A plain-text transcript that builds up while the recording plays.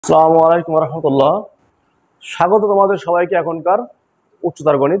আসসালামু আলাইকুম রহমতুল্লাহ। স্বাগত তোমাদের সবাইকে এখনকার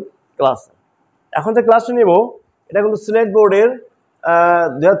উচ্চতর গণিত ক্লাসে। এখন যে ক্লাসটি নেব এটা কিন্তু সিলেট বোর্ডের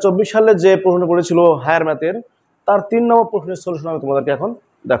 2024 সালে যে প্রশ্ন করেছিল হায়ার ম্যাথের তার 3 নম্বর প্রশ্নের সলিউশন আমি তোমাদেরকে এখন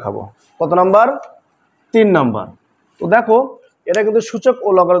দেখাবো। কত নাম্বার? 3 নাম্বার। তো দেখো এটা কিন্তু সূচক ও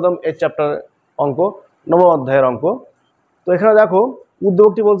লগারিদম এই চ্যাপ্টার অঙ্ক, নবম অধ্যায়ের অঙ্ক। তো এখানে দেখো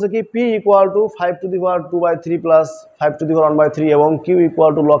উদ্দীপকটি বলছে কি p = 5 to the power 2/3 plus 5 to the power 1/3 এবং q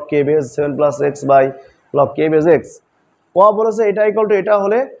 = log k base 7 plus x by log k base x। ক বলেছে এটা এটা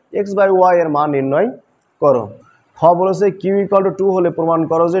হলে x by y এর মান নির্ণয় করো। খ বলেছে q = 2 হলে প্রমাণ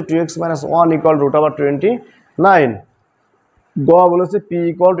করো যে 2x - 1 √29। গ বলেছে p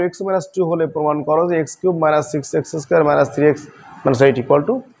 = x - 2 হলে প্রমাণ করো যে x³ - 6x² - 3x - 8 =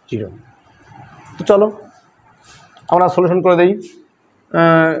 0। তো চলো আমরা সলিউশন করে দেই।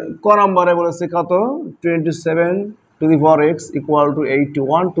 ক নম্বরে বলেছে কত 27 to the power x =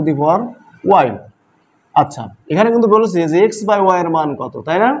 81 to the power y। আচ্ছা এখানে কিন্তু বলেছে যে x by y এর মান কত,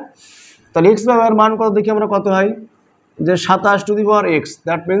 তাই না? তাহলে x by y এর মান কত দেখি আমরা, কত হয় যে 27 to the power x,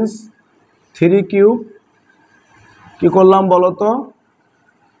 that means 3³ কি করলাম বলো তো,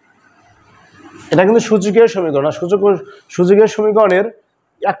 এটা কিন্তু সূচকের সমীকরণ। আর সূচকের সমীকরণের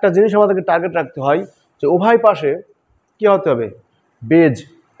একটা জিনিস আমাদেরকে টার্গেট রাখতে হয় যে উভয় পাশে কি হতে হবে, বেজ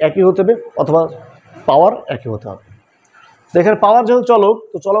একই হতে হবে অথবা পাওয়ার একই হতে হবে। তো এখানে পাওয়ার যেহেতু চলক,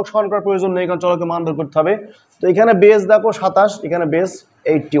 তো চলক সমান করার প্রয়োজন নেই, কারণ চলকের মান বের করতে হবে। তো এখানে বেজ দেখো 27, এখানে বেজ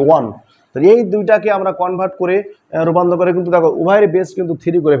 81। তো এই দুইটাকে আমরা কনভার্ট করে রূপান্তর করে কিন্তু দেখো উভয়ের বেজ কিন্তু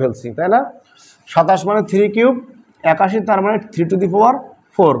 3 করে ফেলছি, তাই না? 27 মানে 3³ 81, তার মানে 3 to the power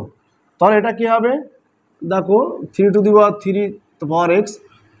 4। তাহলে এটা কি হবে দেখো 3 to the power 3 power x,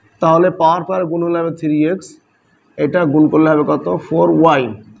 তাহলে পাওয়ার গুণ হলে হবে 3x, এটা গুণ করলে হবে কত 4y।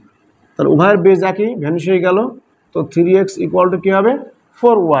 তাহলে উভয়ের বেজ একই, ভ্যানিশ হয়ে গেল। তো 3x = কি হবে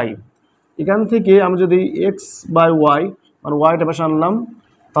 4y। এখান থেকে আমি যদি x by y মানে ওয়াইটা পাশে আনলাম,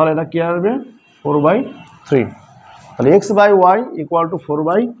 তাহলে এটা কি আসবে 4/3। তাহলে x by y =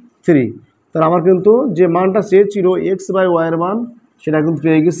 4/3। তাহলে আমার কিন্তু যে মানটা চেয়েছিল x by y এর মান, সেটা কিন্তু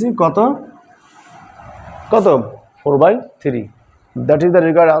পেয়ে গেছি কত 4/3। That is the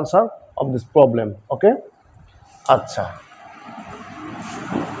required answer of this problem. ওকে, আচ্ছা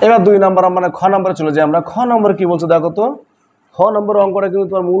এবার 2 নম্বর মানে খ নম্বরে চলে যাই আমরা। খ নম্বর কি বলছে দেখো তো। খ নম্বর অঙ্কটা কিন্তু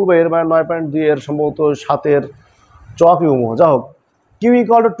তোমার মূল বইয়ের মানে 9.2 এর সম্ভবত 7-এর চক ইউমো। যা হোক, q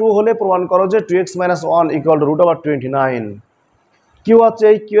 = 2 হলে প্রমাণ করো যে 2x - 1 = √29। কিউ আছে,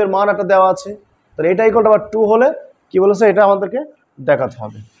 এই কিউ এর মান একটা দেওয়া আছে, তাহলে এটা = 2 হলে কি বলেছে এটা আমাদেরকে দেখাতে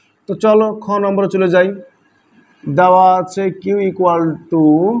হবে। তো চলো খ নম্বরে চলে যাই। দেওয়া আছে q =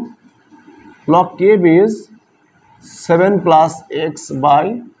 log k base 7 plus x by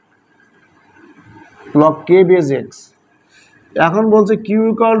log k base x। এখন বলছে q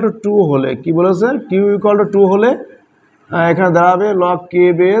 = 2 হলে কি বলেছে, q = 2 হলে এখানে দাঁড়াবে log k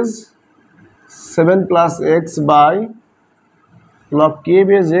base 7 plus x by log k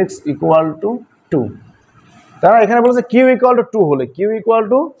base x = 2। তারা এখানে বলেছে q = 2 হলে, q =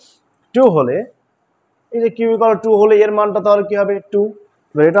 2 হলে এই যে q = 2 হলে এর মানটা তাহলে কি হবে 2।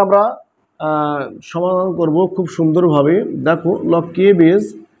 এটা আমরা সমাধান করব খুব সুন্দরভাবে। দেখো log k base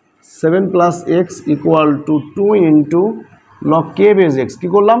 7 plus x = 2 into log k base x কি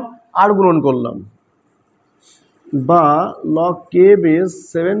করলাম, আর গুণন করলাম, বা log k base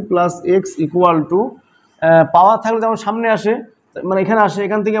 7 plus x = পাওয়ার থাকলে যেমন সামনে আসে মানে এখানে আসে,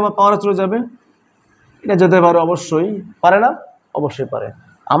 এখান থেকে আবার পাওয়ারে চলে যাবে, এটা যেতে পারে, অবশ্যই পারে না, অবশ্যই পারে।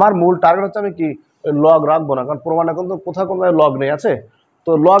 আমার মূল টার্গেট হচ্ছে আমি কি লগ রাখবো না, কারণ প্রমাণে কিন্তু কোথাও কোনো লগ নেই আছে।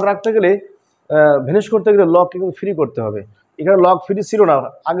 তো লগ রাখতে গেলে ভ্যানিশ করতে গেলে লগকে কিন্তু ফ্রি করতে হবে। এখানে লগ ফ্রি ছিল না,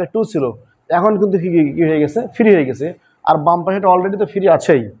 আগে 2 ছিল, এখন কিন্তু কি হয়ে গেছে, ফ্রি হয়ে গেছে। আর বাম পাশেটা অলরেডি তো ফ্রি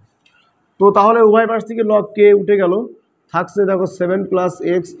আছেই। তো তাহলে উভয় পাশ থেকে লগ কে উঠে গেল, থাকছে দেখো 7 plus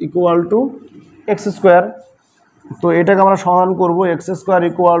x = x²। তো এটাকে আমরা সমাধান করব। x²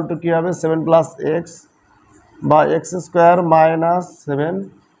 কি হবে 7 plus x বা x² - 7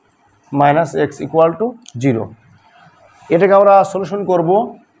 minus x = 0। এটাকে আমরা সলিউশন করব।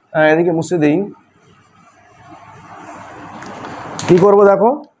 এদিকে মুছে দেই, কি করব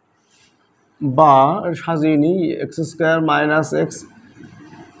দেখো, বা সাজিয়ে নিই x² - x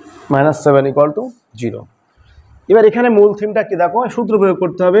 - 7 = 0। এবার এখানে মূল থিমটা কি দেখো, সূত্র প্রয়োগ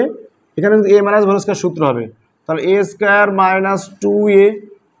করতে হবে। এখানে কিন্তু a - b² সূত্র হবে, তাহলে a² - 2a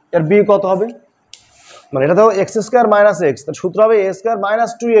এর b কত হবে, মানে এটা তো x² - x, তাহলে সূত্র হবে a²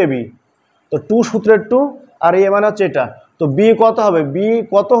 - 2ab। তো 2 সূত্রের 2 আর a মানে হচ্ছে এটা, তো b কত হবে, b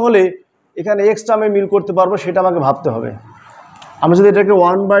কত হলে এখানে x টা আমি মিল করতে পারবো সেটা আমাকে ভাবতে হবে। আমি যদি এটাকে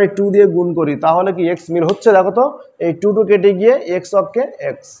 1/2 দিয়ে গুণ করি তাহলে কি এক্স মিল হচ্ছে? দেখো তো এই 2 কেটে গিয়ে এক্স অক্ষে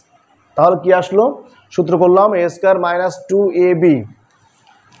এক্স, তাহলে কি আসলো? সূত্র করলাম a square minus 2ab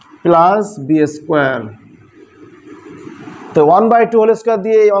plus B square. তো 1/2 হোল স্কয়ার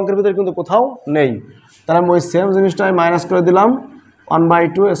দিয়ে এই অঙ্কের ভিতরে কিন্তু কোথাও নেই, তাহলে আমি ওই সেম জিনিসটা আমি মাইনাস করে দিলাম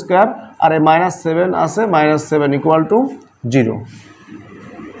 1/2 স্কয়ার, আর এই -7 আছে, -7 ইকুয়াল টু 0।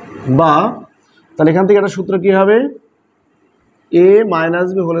 বা তাহলে এখান থেকে একটা সূত্র কি হবে? a minus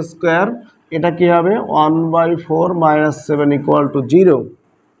B whole square, এটা কি হবে? 1/4 -7 ইকুয়াল টু 0।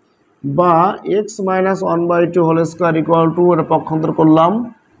 বা x minus 1/2 whole square equal to, এটা পক্ষান্তর করলাম,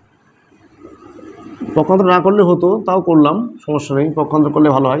 পক্ষান্তর না করলে হতো, তাও করলাম, সমস্যা নেই, পক্ষান্তর করলে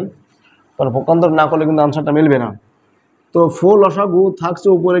ভালো হয়, তাহলে পক্ষান্তর না করলে কিন্তু আনসারটা মিলবে না। তো 4 লসাগু থাকছে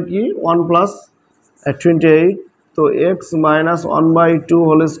উপরে কি 1 প্লাস 28, তো x মাইনাস 1/2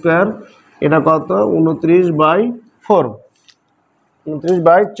 হোল স্কয়ার, এটা কত? 29/4,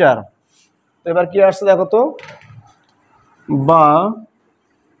 29/4। তো এবার কি আসছে দেখো তো, বা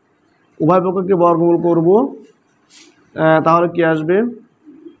উভয় পক্ষকে বর্গমূল করব, তাহলে কি আসবে?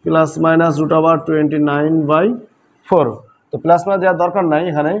 Plus minus √29/4। তো প্লাস মাইনাস দেওয়ার দরকার নাই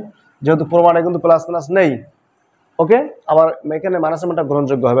এখানে, যেহেতু প্রমাণে কিন্তু প্লাস মাইনাস নেই। ওকে, আবার এখানে মাইনাসের মানটা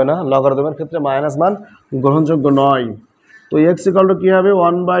গ্রহণযোগ্য হবে না, লগারিদমের ক্ষেত্রে মাইনাস মান গ্রহণযোগ্য নয়। তো এক্স ইকুয়াল টু কী হবে?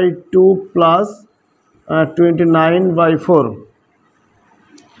 1/2 প্লাস 29/4।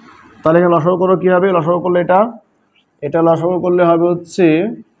 তাহলে এখানে লসাগু করলে কী হবে? লসাগু করলে এটা লসাগু করলে হবে হচ্ছে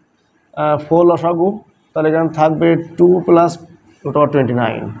 4 লসাগু, তাহলে এখানে থাকবে 2 প্লাস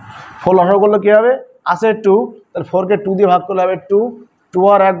 √29। 4 লসাগু করলে কী হবে? আছে 2, তাহলে 4কে 2 দিয়ে ভাগ করলে হবে 2, 2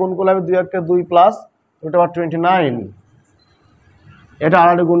 আর 1 গুণ করলে হবে 2 1 2 প্লাস √29। এটা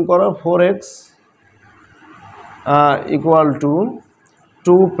আড়াআড়ি গুণ করো, 4x ইকুয়াল টু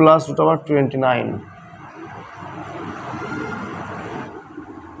 2 প্লাস √29।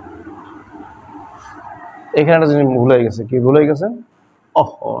 এখানে একটা জিনিস ভুল হয়ে গেছে। কি ভুল হয়ে গেছে?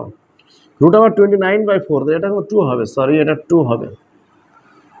 √29/4, এটা 2 হবে, সরি এটা 2 হবে।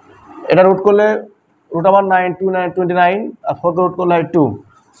 এটা রুট করলে √9 আর 4 রুট করলে হয় 2।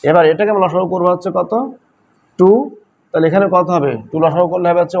 এবার এটাকে আমরা লসাগু করবো হচ্ছে কত? 2, তাহলে এখানে কত হবে? 2 লসাগু করলে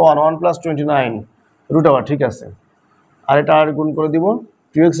হবে হচ্ছে 1 প্লাস 29 √, ঠিক আছে। আর এটা আর গুণ করে দিব,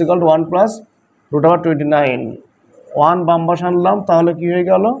 2x ইকুয়াল টু 1 প্লাস √29, 1 বাম পাশে আনলাম, তাহলে কি হয়ে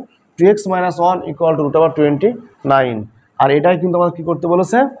গেল? 2x minus 1 equal to √29। আর এটাই কিন্তু আমাদের কী করতে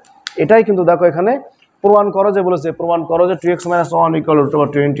বলেছে? এটাই কিন্তু দেখো এখানে প্রমাণ করো যে বলেছে, প্রমাণ করো যে 2x মাইনাস 1 ইকুয়াল টু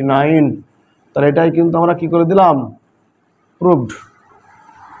 √29। তাহলে এটাই কিন্তু আমরা কি করে দিলাম? প্রুভড,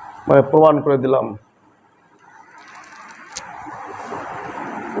 মানে প্রমাণ করে দিলাম।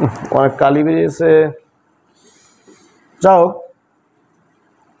 অনেক কালি বেরিয়েছে, যাও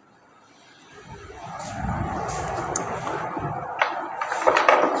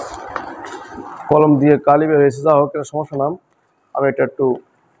কলম দিয়ে কালি বের হয়েছে, যাও এটা সমস্যা না, আমি এটা একটু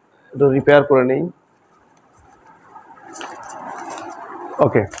রিপেয়ার করে নিই।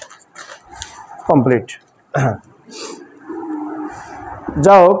 ওকে, কমপ্লিট।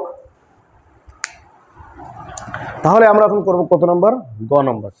 যাও, তাহলে আমরা এখন করব কত নম্বর? গ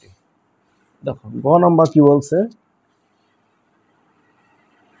নম্বরটি। দেখো গ নম্বর কি বলছে?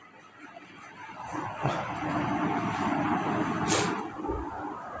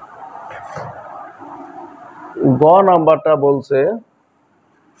 গ নাম্বারটা বলছে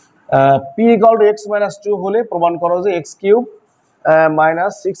p equal to x minus 2 হলে প্রমাণ করো যে x cube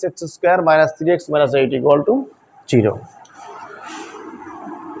minus 6x square minus 3x minus 8 equal to 0।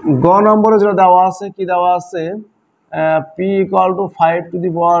 গ নম্বরে যেটা দেওয়া আছে, কি দেওয়া আছে? p equal to 5 to the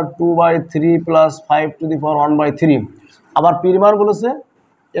power 2/3 plus 5 to the পাওয়ার 1/3। আবার p এর মান বলেছে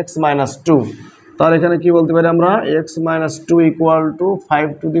x মাইনাস 2, তাহলে এখানে কি বলতে পারি আমরা? x minus 2 equal to 5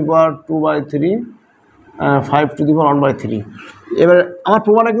 to the power 2/3 5 to the পাওয়ার 1/3। এবার আমার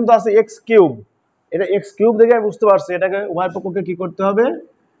প্রমাণে কিন্তু আছে x কিউব, এটা x কিউব দেখে আমি বুঝতে পারছি এটাকে উভয় পক্ষকে কি করতে হবে?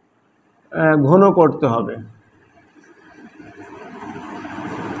 ঘন করতে হবে।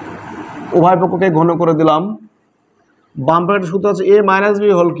 উভয় পক্ষকে ঘন করে দিলাম। বাম পাশের সূত্র আছে a minus B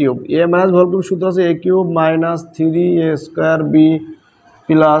whole cube, a minus B whole cube সূত্র আছে a cube minus 3a square b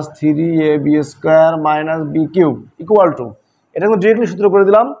plus 3ab square minus b cube equal to, এটা কিন্তু ডিরেক্টলি সূত্র করে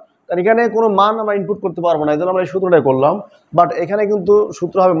দিলাম, কারণ এখানে কোনো মান আমরা ইনপুট করতে পারবো না, এই জন্য আমরা এই সূত্রটাই করলাম। বাট এখানে কিন্তু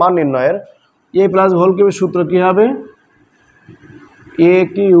সূত্র হবে মান নির্ণয়ের। a প্লাস হোল কিউবের সূত্র কি হবে? a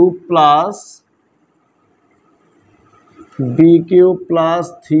cube plus b cube plus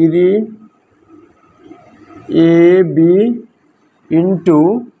 3ab into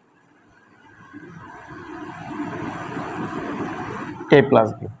a plus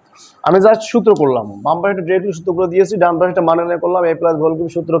b। আমি জাস্ট সূত্র করলাম, বাম পাশে ডিরেক্টলি সূত্র করে দিয়েছি, ডান পাশে মানে নিয়ে করলাম a প্লাস হোল কিউব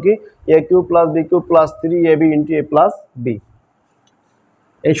সূত্র কি a cube plus b cube plus 3ab into a plus b।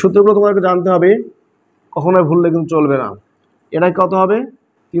 এই সূত্রগুলো তোমাদেরকে জানতে হবে, কখনোই ভুললে কিন্তু চলবে না। এটা কত হবে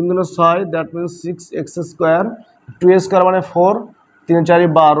 3 × 6 that means 6x square, 2a square মানে 4, 3 4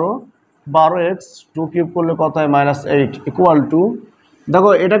 12, 12x 2 কিউব করলে কত হয় -8 ইকুয়াল টু, দেখো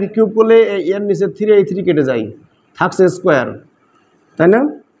এটাকে কিউব করলে এর নিচে 3 এই 3 কেটে যায়, থাকছে স্কোয়ার, তাই না,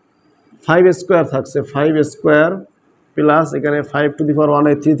 5 স্কোয়ার থাকছে, 5 স্কোয়ার প্লাস এখানে 5 টু দি পাওয়ার 1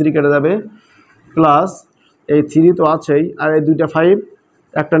 এই 3 3 কেটে যাবে, প্লাস এই 3 তো আছেই, আর এই দুইটা 5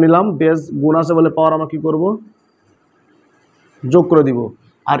 একটা নিলাম, বেস গুণ আছে বলে পাওয়ার আমরা কী করবো যোগ করে দিব।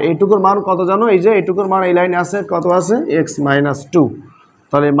 আর এইটুকুর মান কত জানো, এই যে এইটুকুর মান এই লাইনে আছে, কত আছে x - 2,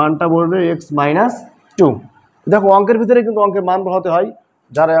 তাহলে এই মানটা বলবে x - 2। দেখো অঙ্কের ভিতরে কিন্তু অঙ্কের মান বসাতে হয়,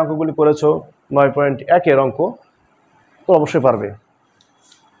 যারা অঙ্কগুলি করেছো 9.1 এর অঙ্ক তো অবশ্যই পারবে।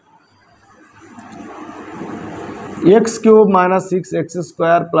 x cube - 6x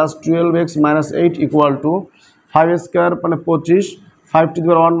square plus 12x - 8 equal to 5 square মানে 25, 5 টু দি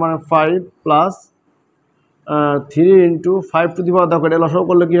পাওয়ার 1 মানে 5 প্লাস 3 ইন্টু 5 টু দি পাওয়ার, দেখো এটা লসাগু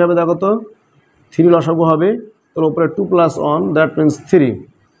করলে কী হবে দেখো তো, 3 লসাগু হবে, তোর উপরে 2 + 1 দ্যাট মিনস 3,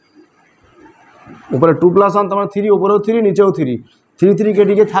 উপরে 2 + 1 তোমার 3, উপরেও 3 নিচেও 3, 3 3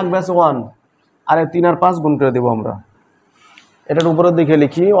 কেটে গিয়ে থাকবে আছে 1, আর 3 আর 5 গুণ করে দেবো আমরা। এটার উপরের দিকে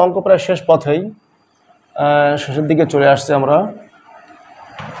লিখি, অঙ্ক প্রায় শেষ পথেই, শেষের দিকে চলে আসছে, আমরা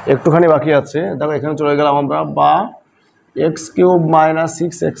একটুখানি বাকি আছে, দেখো এখানে চলে গেলাম আমরা, বা x cube -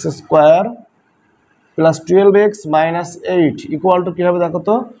 6x square plus 12x - 8 equal to কী হবে দেখো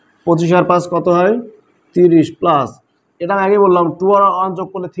তো, 25 আর 5 কত হয় 30, প্লাস এটা আমি আগে বললাম 2 আর 1 যোগ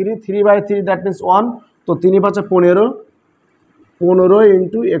করলে 3, 3/3 দ্যাট মিনস 1, তো 3 × 5 = 15, 15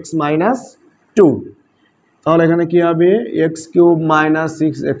 ইন্টু x - 2, তাহলে এখানে কী হবে x cube -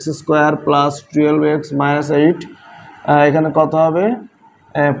 6x square plus 12x - 8, এখানে কত হবে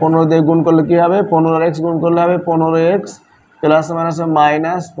 15 দিয়ে গুণ করলে কী হবে, 15x গুণ করলে হবে 15x প্লাস মাইনাসে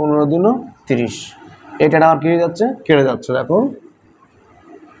মাইনাস 15 × 30, এটা আর কী হয়ে যাচ্ছে কেটে যাচ্ছে, দেখো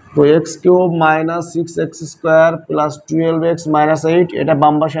তো x cube - 6x square plus 12x - 8, এটা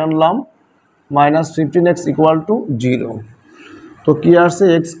বাম পাশে আনলাম, -15x ইকুয়াল টু 0, তো কী আসছে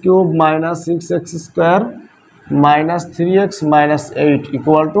x cube - 6x square -3x - 8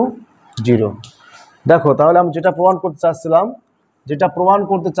 equal to 0। দেখো তাহলে আমি যেটা প্রমাণ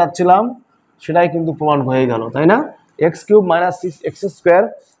করতে চাচ্ছিলাম সেটাই কিন্তু প্রমাণ হয়ে গেল, তাই না, x cube - 6x square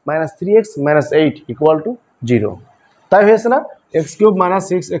 -3x - 8 equal to 0, তাই হয়েছে না, x cube -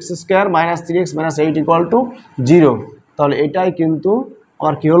 6x square -3x - 8 equal to 0, তাহলে এটাই কিন্তু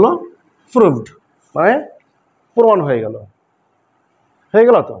আমার কী হলো প্রুভড, মানে প্রমাণ হয়ে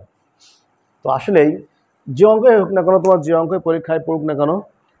গেল তো। তো আসলেই যে অঙ্কই হোক না কেন, তোমার যে অঙ্কই পরীক্ষায় পড়ুক না কেন,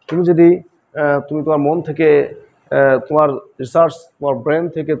 তুমি যদি তুমি তোমার মন থেকে, তোমার রিসার্চ, তোমার ব্রেন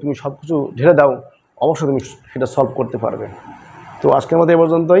থেকে তুমি সব কিছু ঢেলে দাও, অবশ্যই তুমি সেটা সলভ করতে পারবে। তো আজকের মতো এই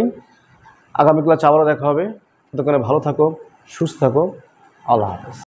পর্যন্তই, আগামী ক্লাসে আবারও দেখা হবে, ততক্ষণে ভালো থাকো, সুস্থ থাকো, আল্লাহ হাফেজ।